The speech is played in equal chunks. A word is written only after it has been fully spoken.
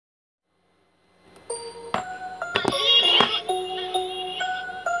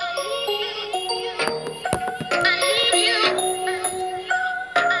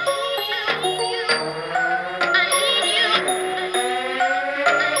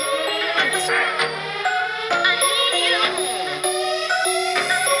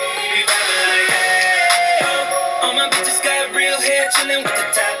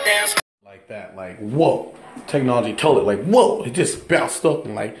Like that, like, whoa. Technology told it, like, whoa. It just bounced up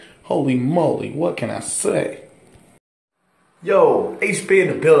and like, holy moly, what can I say? Yo, HB in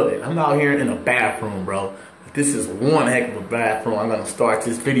the building. I'm out here in a bathroom, bro. This is one heck of a bathroom. I'm gonna start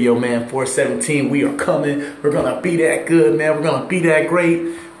this video, man. 417, we are coming. We're gonna be that good, man. We're gonna be that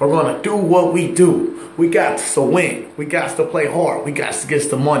great. We're gonna do what we do. We got to win. We got to play hard. We got to get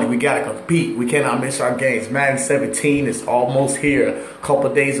the money. We gotta compete. We cannot miss our games. Madden 17 is almost here. A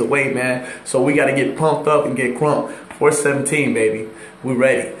couple days away, man. So we gotta get pumped up and get crumped. 417, baby. We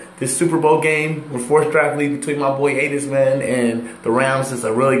ready. This Super Bowl game, the fourth draft league between my boy Adis, man, and the Rams is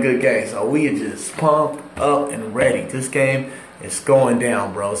a really good game. So we are just pumped up and ready. This game is going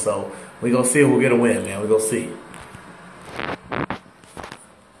down, bro. So we gonna see who get a win, man. We gonna see.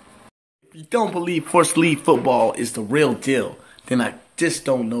 If you don't believe Force League football is the real deal, then I just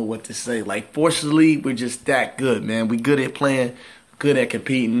don't know what to say. Like, Force League, we're just that good, man. We good at playing, good at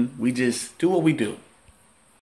competing. We just do what we do.